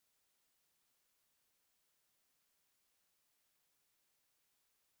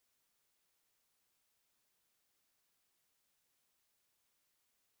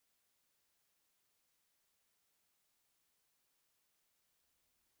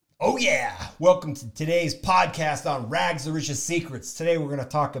Oh yeah! Welcome to today's podcast on Rags to Riches Secrets. Today we're going to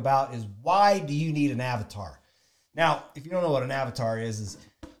talk about is why do you need an avatar? Now, if you don't know what an avatar is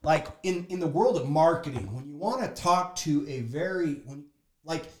like in the world of marketing, when you want to talk to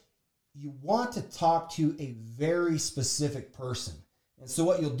you want to talk to a very specific person. And so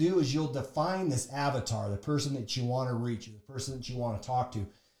what you'll do is you'll define this avatar, the person that you want to reach, the person that you want to talk to,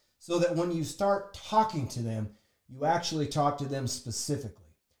 so that when you start talking to them, you actually talk to them specifically.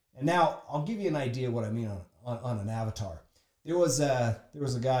 And now I'll give you an idea what I mean on an avatar. There was a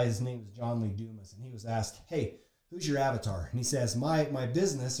guy, his name was John Lee Dumas, and he was asked, "Hey, who's your avatar?" And he says, my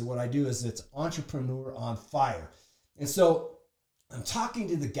business, or what I do is it's Entrepreneur on Fire. And so I'm talking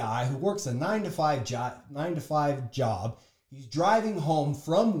to the guy who works a 9 to 5 job. He's driving home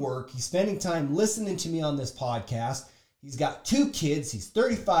from work. He's spending time listening to me on this podcast. He's got 2 kids. He's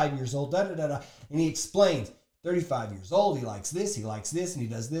 35 years old, and he explains, 35 years old, he likes this, and he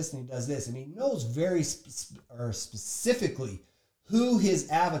does this, and he does this. And he knows very specifically who his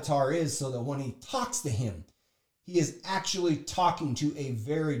avatar is, so that when he talks to him, he is actually talking to a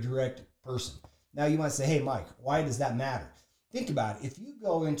very direct person. Now you might say, "Hey, Mike, why does that matter?" Think about it. If you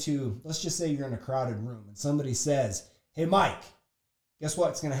go into, let's just say you're in a crowded room and somebody says, "Hey, Mike," guess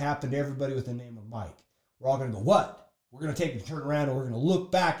what's going to happen to everybody with the name of Mike? We're all going to go, "What?" We're going to take a turn around and we're going to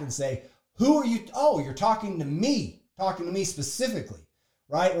look back and say, "Who are you?" "Oh, you're talking to me specifically,"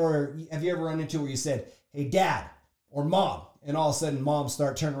 right? Or have you ever run into where you said, "Hey, Dad," or "Mom," and all of a sudden moms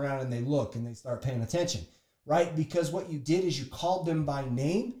start turning around and they look and they start paying attention, right? Because what you did is you called them by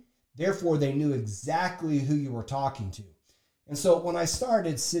name. Therefore, they knew exactly who you were talking to. And so when I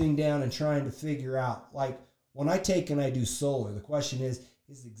started sitting down and trying to figure out, like when I take and I do solar, the question is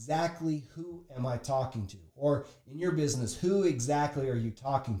exactly who am I talking to? Or in your business, who exactly are you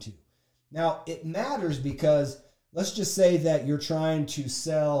talking to? Now, it matters because let's just say that you're trying to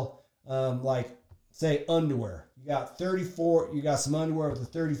sell, say underwear. You got some underwear with a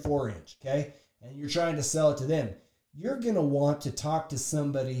 34 inch, okay? And you're trying to sell it to them. You're going to want to talk to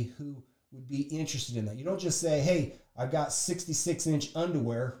somebody who would be interested in that. You don't just say, "Hey, I've got 66 inch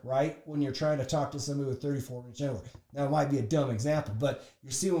underwear," right? When you're trying to talk to somebody with 34 inch underwear. Now, it might be a dumb example, but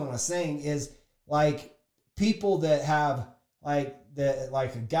you see what I'm saying is like people that have like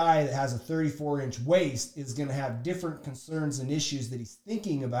a guy that has a 34 inch waist is going to have different concerns and issues that he's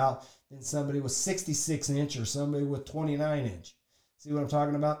thinking about than somebody with 66 inch or somebody with 29 inch. See what I'm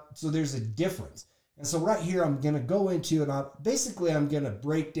talking about? So there's a difference. And so right here, I'm going to go into, and I'm going to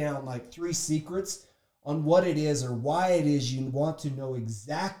break down like 3 secrets on what it is or why it is you want to know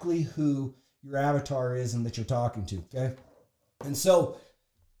exactly who your avatar is and that you're talking to, okay? And so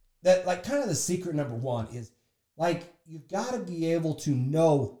that, like, kind of the secret number 1 is, like, you've got to be able to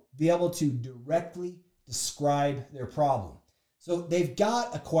directly describe their problem. So they've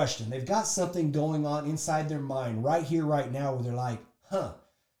got a question. They've got something going on inside their mind right here, right now, where they're like,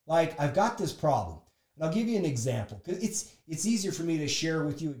 like, I've got this problem. And I'll give you an example, because it's easier for me to share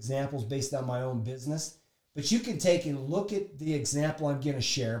with you examples based on my own business. But you can take and look at the example I'm going to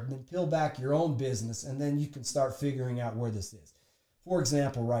share, and then peel back your own business, and then you can start figuring out where this is. For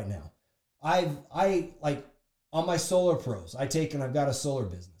example, right now, I like on my Solar Pros, I've got a solar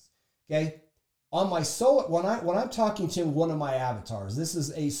business. Okay. On my solar, when I'm talking to one of my avatars, this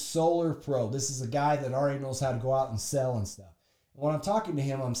is a solar pro. This is a guy that already knows how to go out and sell and stuff. And when I'm talking to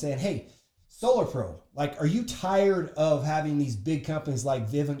him, I'm saying, "Hey, Solar Pro, like, are you tired of having these big companies like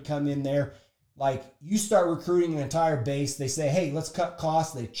Vivint come in there? Like, you start recruiting an entire base. They say, 'Hey, let's cut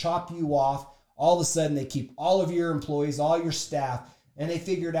costs.' They chop you off. All of a sudden, they keep all of your employees, all your staff, and they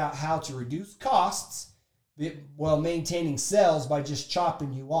figured out how to reduce costs while maintaining sales by just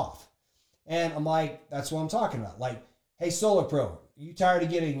chopping you off." And I'm like, that's what I'm talking about. Like, "Hey, Solar Pro, are you tired of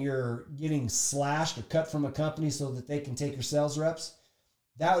getting slashed or cut from a company so that they can take your sales reps?"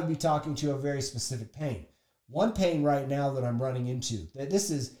 That would be talking to a very specific pain. One pain right now that I'm running into, that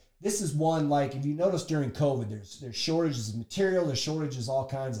this is one, like, if you notice during COVID, there's shortages of material, there's shortages of all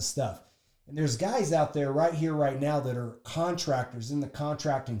kinds of stuff. And there's guys out there right here, right now that are contractors in the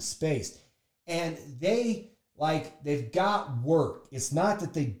contracting space. And they've got work. It's not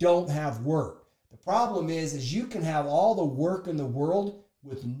that they don't have work. The problem is you can have all the work in the world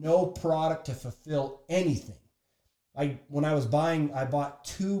with no product to fulfill anything. When I was buying, I bought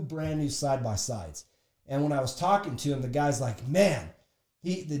 2 brand new side-by-sides. And when I was talking to him, the guy's like, "Man,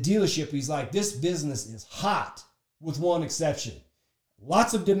 the dealership," he's like, "this business is hot with one exception.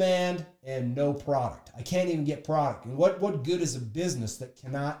 Lots of demand and no product. I can't even get product. And what good is a business that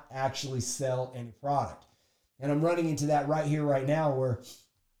cannot actually sell any product?" And I'm running into that right here, right now, where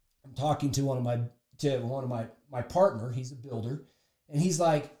I'm talking to one of my partner. He's a builder. And he's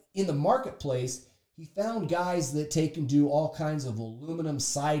like, in the marketplace, he found guys that take and do all kinds of aluminum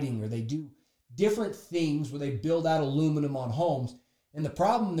siding, or they do different things where they build out aluminum on homes. And the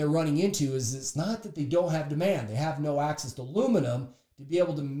problem they're running into is it's not that they don't have demand. They have no access to aluminum to be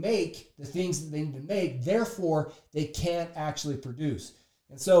able to make the things that they need to make. Therefore, they can't actually produce.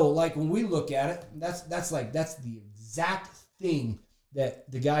 And so, like, when we look at it, that's the exact thing that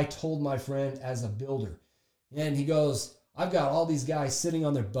the guy told my friend as a builder. And he goes, I've got all these guys sitting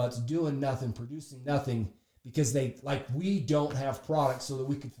on their butts doing nothing, producing nothing, because we don't have products so that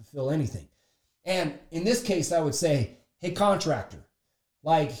we can fulfill anything. And in this case, I would say, hey, contractor,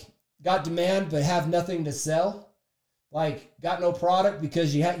 like, got demand but have nothing to sell? Like, got no product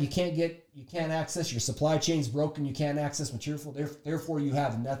because you can't access, your supply chain's broken, you can't access material, therefore you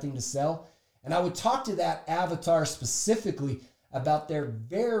have nothing to sell? And I would talk to that avatar specifically about their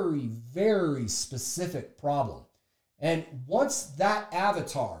very, very specific problem. And once that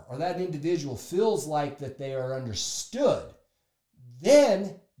avatar or that individual feels like that they are understood,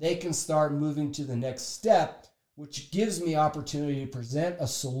 then they can start moving to the next step, which gives me opportunity to present a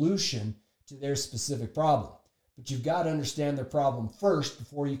solution to their specific problem. But you've got to understand their problem first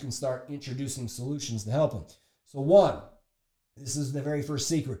before you can start introducing solutions to help them. So one, this is the very first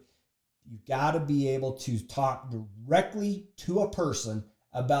secret. You've got to be able to talk directly to a person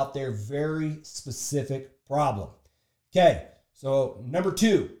about their very specific problem. Okay, so number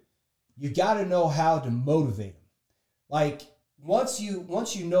two, you got to know how to motivate them. Like, once you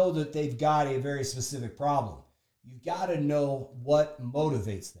know that they've got a very specific problem, you've got to know what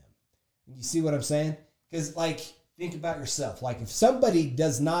motivates them. And you see what I'm saying? Because, like, think about yourself. Like, if somebody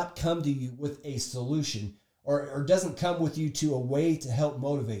does not come to you with a solution or doesn't come with you to a way to help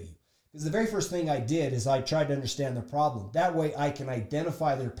motivate you, because the very first thing I did is I tried to understand their problem. That way I can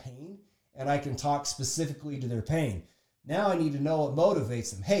identify their pain and I can talk specifically to their pain. Now I need to know what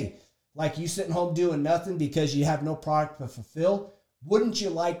motivates them. Hey, like, you sitting home doing nothing because you have no product to fulfill? Wouldn't you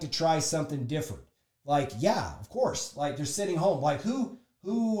like to try something different? Like, yeah, of course. Like, they're sitting home. Like,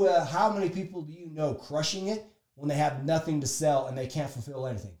 how many people do you know crushing it when they have nothing to sell and they can't fulfill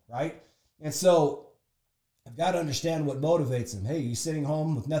anything, right? And so I've got to understand what motivates them. Hey, you sitting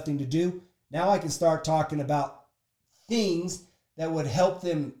home with nothing to do? Now I can start talking about things that would help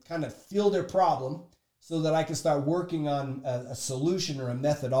them kind of feel their problem so that I can start working on a solution or a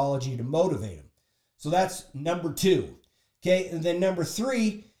methodology to motivate them. So that's number two. Okay, and then number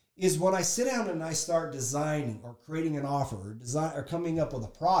three is when I sit down and I start designing or creating an offer or coming up with a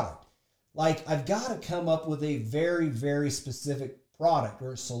product. Like, I've got to come up with a very, very specific product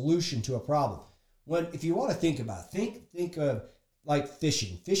or a solution to a problem. If you want to think about it, think of like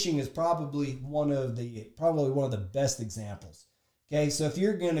fishing. Fishing is probably one of the best examples. Okay, so if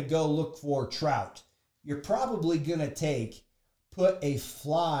you're going to go look for trout, you're probably going to put a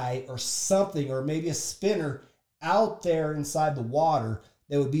fly or something, or maybe a spinner out there inside the water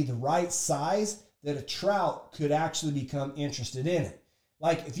that would be the right size that a trout could actually become interested in it.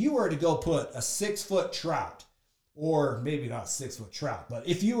 Like, if you were to go put a 6-foot trout, or maybe not a 6-foot trout, but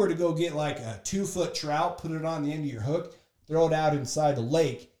if you were to go get like a 2-foot trout, put it on the end of your hook, throw it out inside the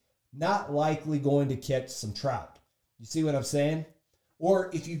lake, not likely going to catch some trout. You see what I'm saying?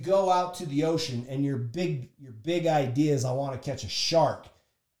 Or if you go out to the ocean and your big idea is, I want to catch a shark,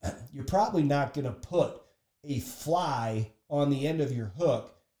 you're probably not going to put a fly on the end of your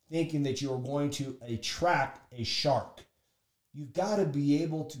hook thinking that you're going to attract a shark. You've got to be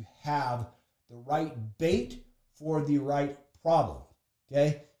able to have the right bait for the right problem.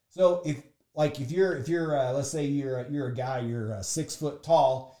 Okay, so if you're let's say you're a guy, you're 6 foot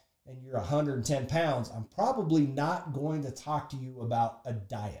tall and you're 110 pounds, I'm probably not going to talk to you about a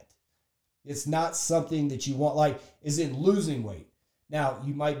diet. It's not something that you want, like, is in losing weight. Now,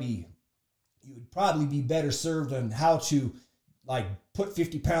 you would probably be better served on how to, like, put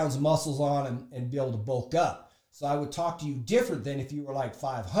 50 pounds of muscles on and be able to bulk up. So I would talk to you different than if you were like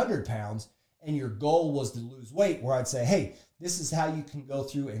 500 pounds and your goal was to lose weight, where I'd say, hey, this is how you can go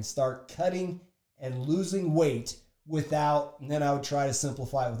through and start cutting and losing weight and then I would try to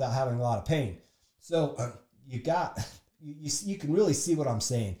simplify it without having a lot of pain. So you can really see what I'm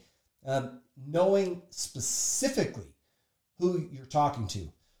saying. Knowing specifically who you're talking to.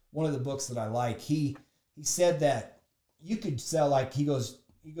 One of the books that I like, he said that you could sell, like, he goes,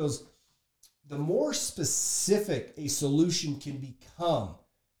 the more specific a solution can become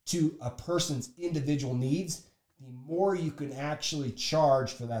to a person's individual needs, the more you can actually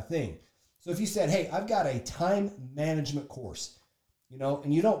charge for that thing. So if you said, hey, I've got a time management course,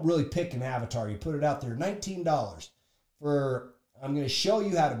 and you don't really pick an avatar, you put it out there, $19 I'm going to show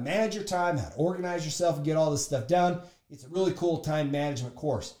you how to manage your time, how to organize yourself and get all this stuff done. It's a really cool time management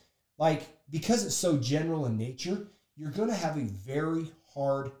course. like, because it's so general in nature, you're going to have a very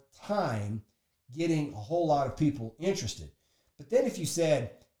hard time getting a whole lot of people interested. But then if you said,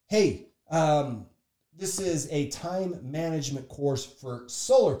 hey, this is a time management course for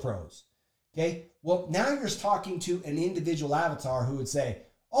solar pros, okay? Well, now you're talking to an individual avatar who would say,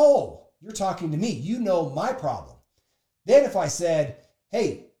 oh, you're talking to me. You know my problem. Then if I said,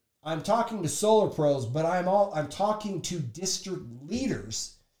 hey, I'm talking to solar pros, but I'm talking to district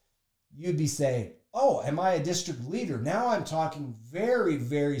leaders, you'd be saying, oh, am I a district leader? Now I'm talking very,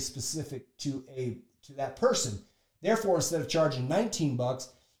 very specific to that person. Therefore, instead of charging $19,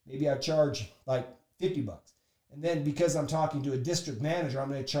 maybe I charge like $50. And then because I'm talking to a district manager, I'm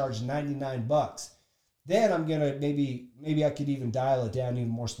going to charge $99. Then I'm going to maybe I could even dial it down even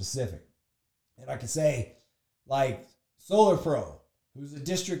more specific. And I could say, like, Solar Pro, who's a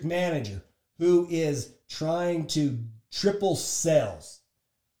district manager, who is trying to triple sales.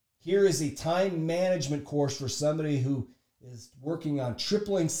 Here is a time management course for somebody who is working on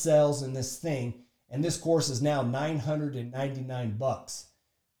tripling sales in this thing. And this course is now $999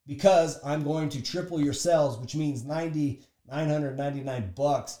 because I'm going to triple your sales, which means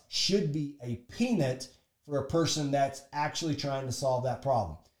 $999 should be a peanut for a person that's actually trying to solve that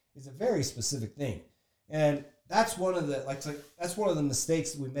problem. It's a very specific thing. And that's one of the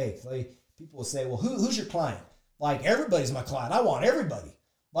mistakes that we make. Like, people will say, well, who's your client? Like, everybody's my client. I want everybody.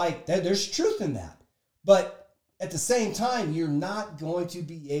 Like, there's truth in that. But at the same time, you're not going to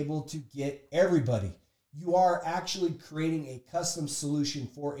be able to get everybody. You are actually creating a custom solution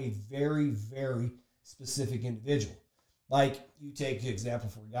for a very, very specific individual. Like, you take the example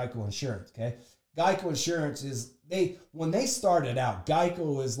for Geico Insurance, okay? Geico Insurance when they started out,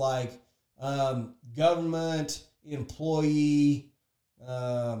 Geico is like government, employee,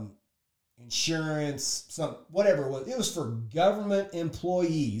 insurance, whatever it was. It was for government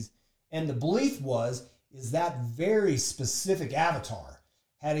employees. And the belief is that very specific avatar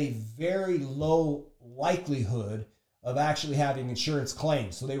had a very low likelihood of actually having insurance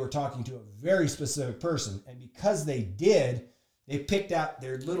claims. So they were talking to a very specific person. And because they did, they picked out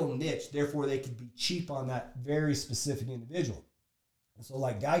their little niche. Therefore, they could be cheap on that very specific individual. And so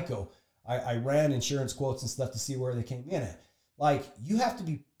like Geico, I ran insurance quotes and stuff to see where they came in at. Like, you have to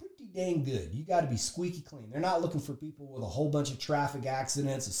be pretty dang good. You got to be squeaky clean. They're not looking for people with a whole bunch of traffic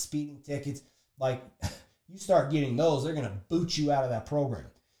accidents and speeding tickets. Like, you start getting those, they're going to boot you out of that program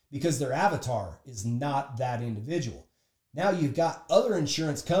because their avatar is not that individual. Now you've got other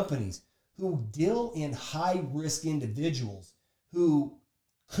insurance companies who deal in high-risk individuals who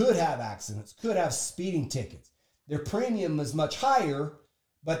could have accidents, could have speeding tickets. Their premium is much higher,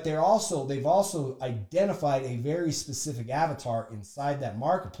 but they've also identified a very specific avatar inside that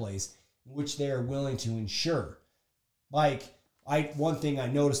marketplace in which they are willing to insure. Like, one thing I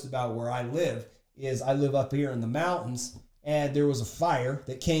noticed about where I live is I live up here in the mountains, and there was a fire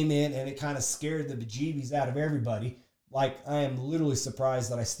that came in and it kind of scared the bejeebies out of everybody. Like, I am literally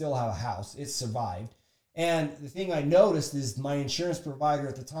surprised that I still have a house. It survived. And the thing I noticed is my insurance provider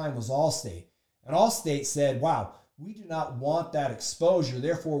at the time was Allstate. And Allstate said, wow, we do not want that exposure.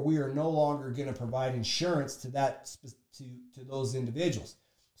 Therefore, we are no longer going to provide insurance to those individuals.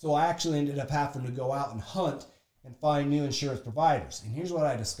 So I actually ended up having to go out and hunt and find new insurance providers. And here's what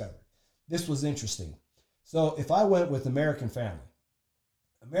I discovered. This was interesting. So if I went with American Family,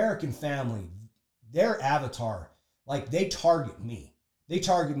 their avatar, like, they target me. They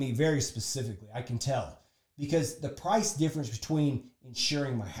target me very specifically, I can tell. Because the price difference between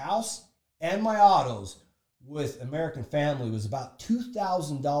insuring my house and my autos with American Family was about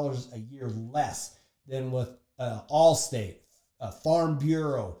 $2,000 a year less than with Allstate, Farm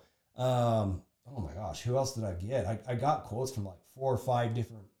Bureau. Oh my gosh, who else did I get? I got quotes from like 4 or 5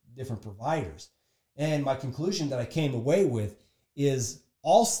 different providers. And my conclusion that I came away with is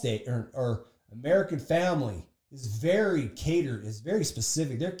Allstate or American Family is very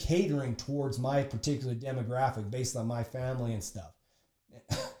specific. They're catering towards my particular demographic based on my family and stuff.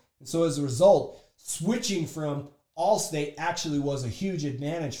 And so as a result, switching from Allstate actually was a huge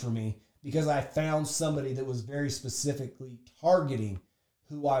advantage for me because I found somebody that was very specifically targeting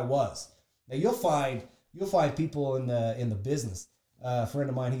who I was. Now you'll find people in the business. A friend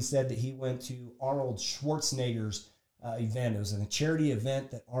of mine, he said that he went to Arnold Schwarzenegger's event. It was a charity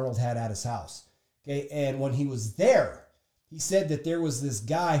event that Arnold had at his house. Okay, and when he was there, he said that there was this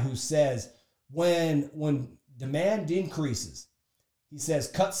guy who says when demand increases, he says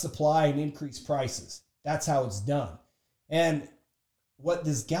cut supply and increase prices. That's how it's done. And what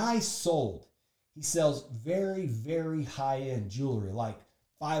this guy sold, he sells very, very high-end jewelry, like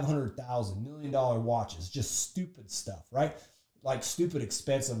 $500,000, $1 million watches, just stupid stuff, right? like stupid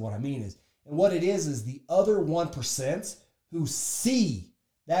expensive. What I mean is, and what it is the other 1% who see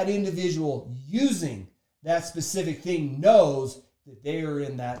that individual using that specific thing knows that they are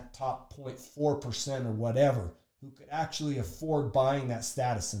in that top 0.4% or whatever who could actually afford buying that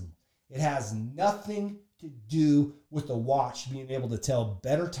status symbol. It has nothing to do with the watch being able to tell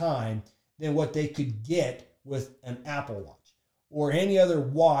better time than what they could get with an Apple Watch or any other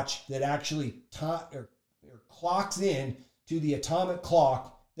watch that actually or clocks in to the atomic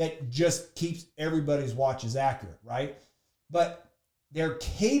clock that just keeps everybody's watches accurate, right? But they're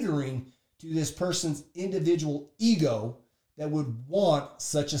catering to this person's individual ego that would want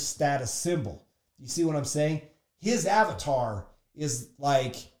such a status symbol. You see what I'm saying? His avatar is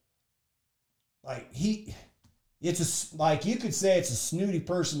like you could say it's a snooty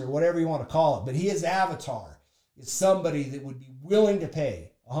person or whatever you want to call it, but his avatar is somebody that would be willing to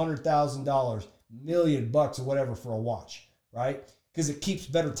pay $100,000, $1 million or whatever for a watch, right? Because it keeps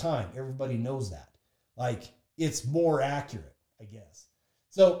better time. Everybody knows that. Like, it's more accurate, I guess.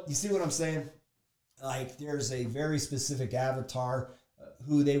 So you see what I'm saying? Like, there's a very specific avatar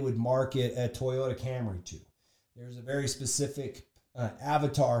who they would market a Toyota Camry to. There's a very specific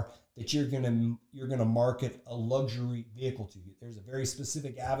avatar that you're gonna market a luxury vehicle to. There's a very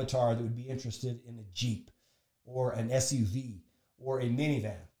specific avatar that would be interested in a Jeep or an SUV or a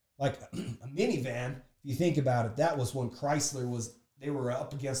minivan. Like a minivan, if you think about it, that was when Chrysler they were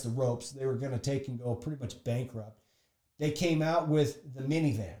up against the ropes. They were going to take and go pretty much bankrupt. They came out with the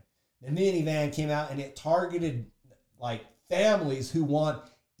minivan. The minivan came out and it targeted like families who want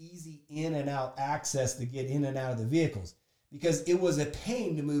easy in and out access to get in and out of the vehicles, because it was a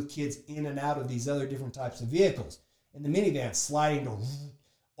pain to move kids in and out of these other different types of vehicles. And the minivan sliding door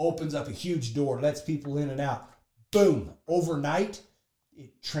opens up a huge door, lets people in and out. Boom, overnight,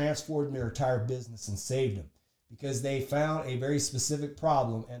 it transformed their entire business and saved them because they found a very specific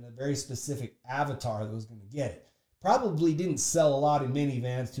problem and a very specific avatar that was going to get it. Probably didn't sell a lot of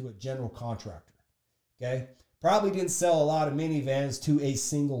minivans to a general contractor, okay? Probably didn't sell a lot of minivans to a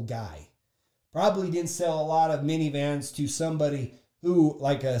single guy. Probably didn't sell a lot of minivans to somebody who,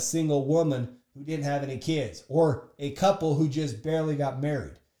 like a single woman who didn't have any kids or a couple who just barely got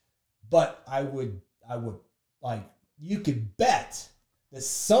married. But I would like, you could bet that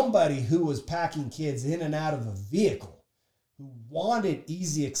somebody who was packing kids in and out of a vehicle, who wanted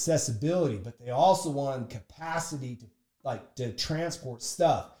easy accessibility, but they also wanted capacity to transport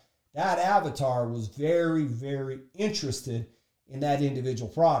stuff, that avatar was very, very interested in that individual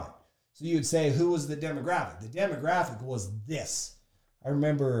product. So you would say, who was the demographic? The demographic was this. I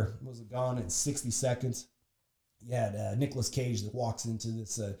remember, was it Gone in 60 Seconds? You had Nicolas Cage that walks into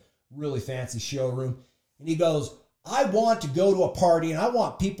this really fancy showroom, and he goes, I want to go to a party and I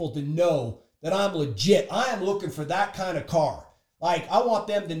want people to know that I'm legit. I am looking for that kind of car. Like, I want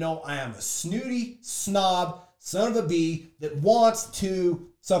them to know I am a snooty snob son of a bee that wants to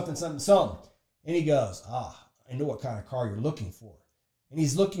something. And he goes, I know what kind of car you're looking for. And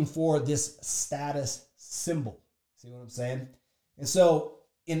he's looking for this status symbol. See what I'm saying? And so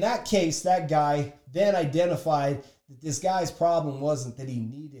in that case, that guy then identified that this guy's problem wasn't that he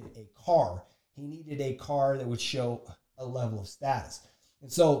needed a car. He needed a car that would show a level of status.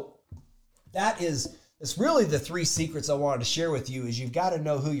 And so that's really the three secrets I wanted to share with you. Is you've got to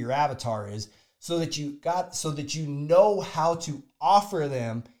know who your avatar is so that you know how to offer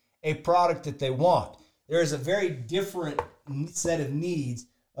them a product that they want. There is a very different set of needs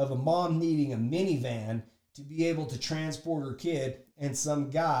of a mom needing a minivan to be able to transport her kid, and some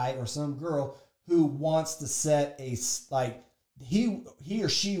guy or some girl who wants to set he or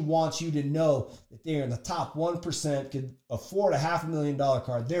she wants you to know that they're in the top 1%, could afford a $500,000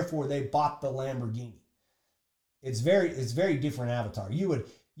 car, therefore they bought the Lamborghini. It's very different avatar. You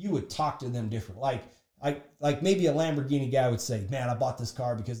would talk to them different. Like maybe a Lamborghini guy would say, man, I bought this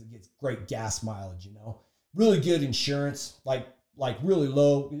car because it gets great gas mileage, really good insurance, like really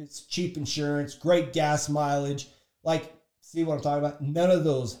low, it's cheap insurance, great gas mileage. Like, see what I'm talking about? None of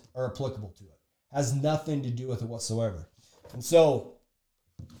those are applicable to it. Has nothing to do with it whatsoever. And so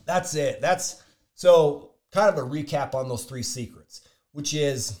that's it. So kind of a recap on those three secrets, which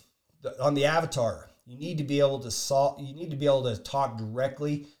is on the avatar, you need to be able to talk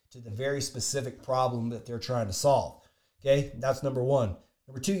directly to the very specific problem that they're trying to solve. Okay. That's number one.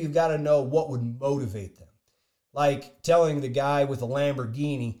 Number two, you've got to know what would motivate them. Like telling the guy with a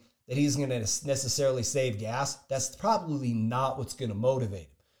Lamborghini that he's going to necessarily save gas. That's probably not what's going to motivate him.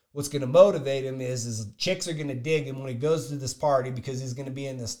 What's going to motivate him is chicks are going to dig him when he goes to this party because he's going to be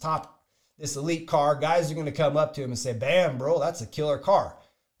in this elite car. Guys are going to come up to him and say, bam, bro, that's a killer car.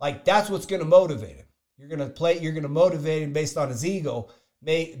 Like, that's what's going to motivate him. You're going to motivate him based on his ego,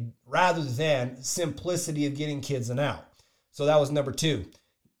 rather than simplicity of getting kids and out. So that was number 2.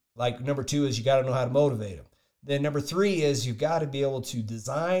 Like number 2 is you got to know how to motivate them. Then number 3 is you got to be able to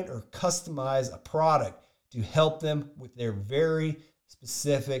design or customize a product to help them with their very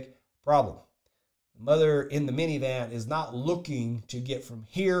specific problem. The mother in the minivan is not looking to get from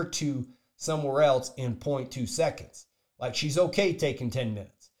here to somewhere else in 0.2 seconds. Like, she's okay taking 10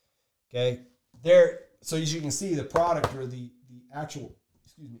 minutes. Okay? So as you can see, the product or the actual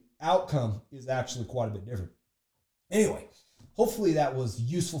outcome is actually quite a bit different. Anyway, hopefully that was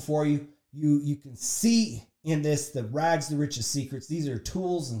useful for you. You can see in this the rags to riches secrets. These are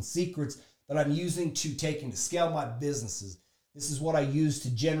tools and secrets that I'm using to scale my businesses. This is what I use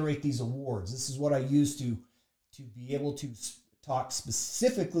to generate these awards. This is what I use to be able to talk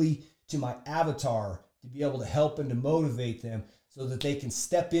specifically to my avatar, to be able to help and to motivate them so that they can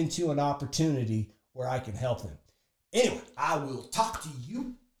step into an opportunity where I can help them. Anyway, I will talk to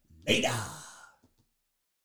you later.